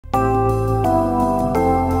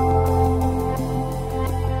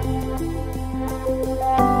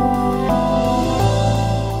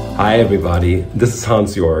Hi everybody, this is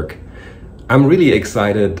Hans Jörg. I'm really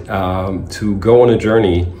excited to go on a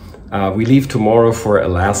journey. We leave tomorrow for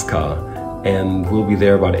Alaska and we'll be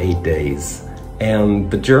there about 8 days.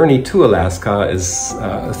 And the journey to Alaska is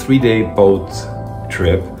a 3-day boat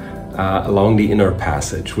trip along the Inner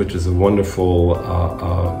Passage, which is a wonderful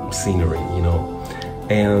scenery, you know.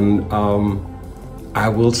 And I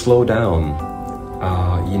will slow down.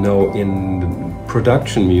 You know, in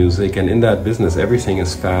production music and in that business, everything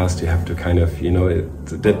is fast. You have to kind of, you know,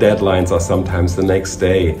 the deadlines are sometimes the next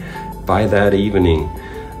day, by that evening.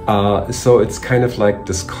 So it's kind of like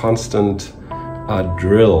this constant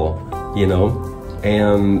drill, you know.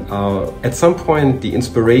 And at some point the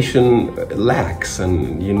inspiration lacks,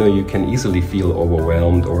 and you know, you can easily feel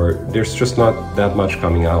overwhelmed, or there's just not that much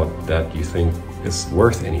coming out that you think is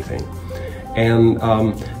worth anything. And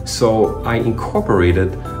so I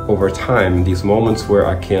incorporated over time these moments where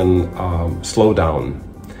I can slow down.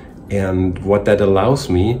 And what that allows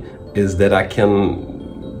me is that I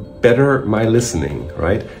can better my listening,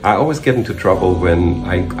 right? I always get into trouble when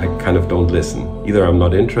I kind of don't listen. Either I'm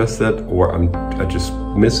not interested or I just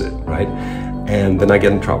miss it, right? And then I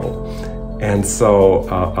get in trouble. And so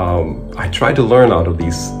I try to learn out of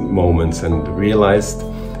these moments, and realized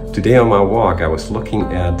today on my walk I was looking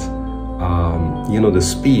at you know, the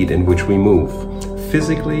speed in which we move,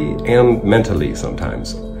 physically and mentally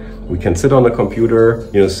sometimes. We can sit on a computer,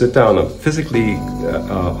 you know, sit down and physically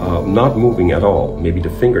not moving at all, maybe the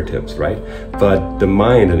fingertips, right? But the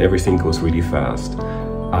mind and everything goes really fast.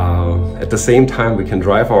 At the same time, we can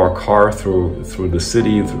drive our car through the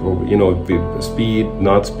city, through, you know, speed,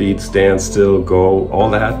 not speed, stand still, go, all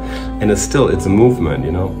that. And it's a movement,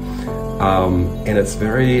 you know. And it's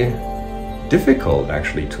very difficult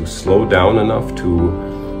actually to slow down enough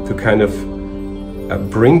to kind of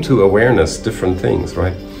bring to awareness different things,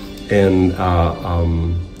 right? And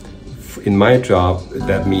in my job,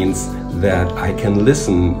 that means that I can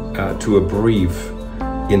listen to a brief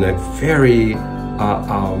in a very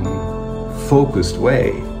focused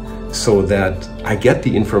way, so that I get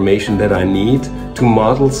the information that I need to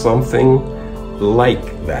model something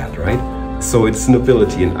like that, right? So it's an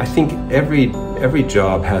ability, and I think every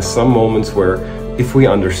job has some moments where, if we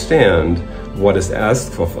understand what is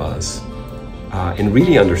asked of us and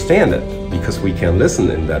really understand it, because we can listen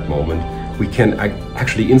in that moment, we can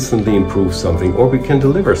actually instantly improve something, or we can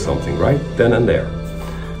deliver something right then and there.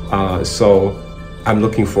 So I'm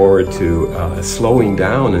looking forward to slowing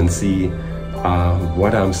down and see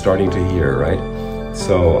what I'm starting to hear, right?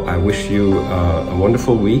 So I wish you a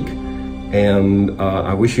wonderful week. And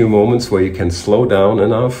I wish you moments where you can slow down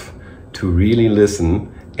enough to really listen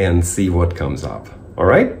and see what comes up. All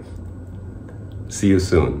right? See you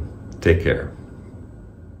soon. Take care.